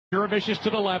Vicious to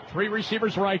the left, three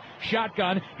receivers right,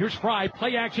 shotgun. Here's Frye,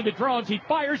 play action to drones. He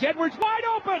fires, Edwards wide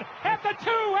open at the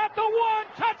 2, at the 1,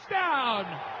 touchdown!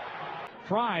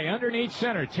 Frye underneath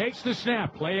center, takes the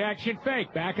snap, play action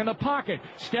fake, back in the pocket,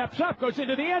 steps up, goes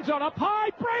into the end zone, up high,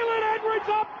 Braylon Edwards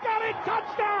up, got it,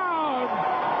 touchdown!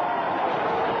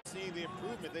 Seeing the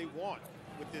improvement they want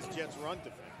with this Jets run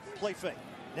defense. Play fake.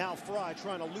 Now Frye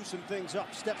trying to loosen things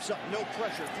up, steps up, no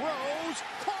pressure, throws,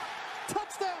 caught,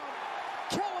 touchdown!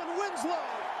 Winslow.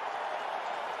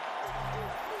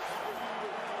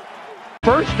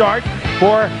 First start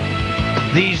for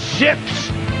the Zips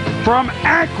from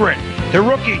Akron. The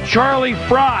rookie Charlie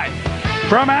Frye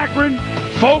from Akron.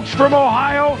 Folks from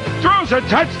Ohio throws a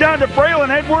touchdown to Braylon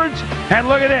Edwards. And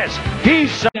look at this.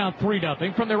 He's down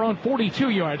 3-0 from their own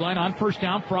 42-yard line on first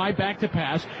down. Frye back to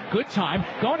pass. Good time.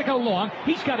 Going to go long.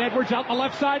 He's got Edwards out the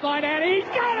left sideline, and he's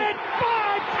got it. 5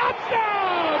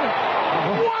 touchdown!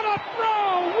 What a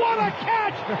throw! What a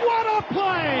catch! What a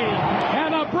play!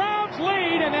 And the Browns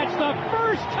lead, and that's the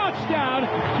first touchdown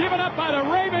given up by the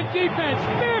Raven defense.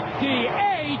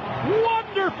 58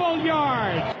 wonderful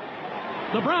yards.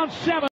 The Browns 7.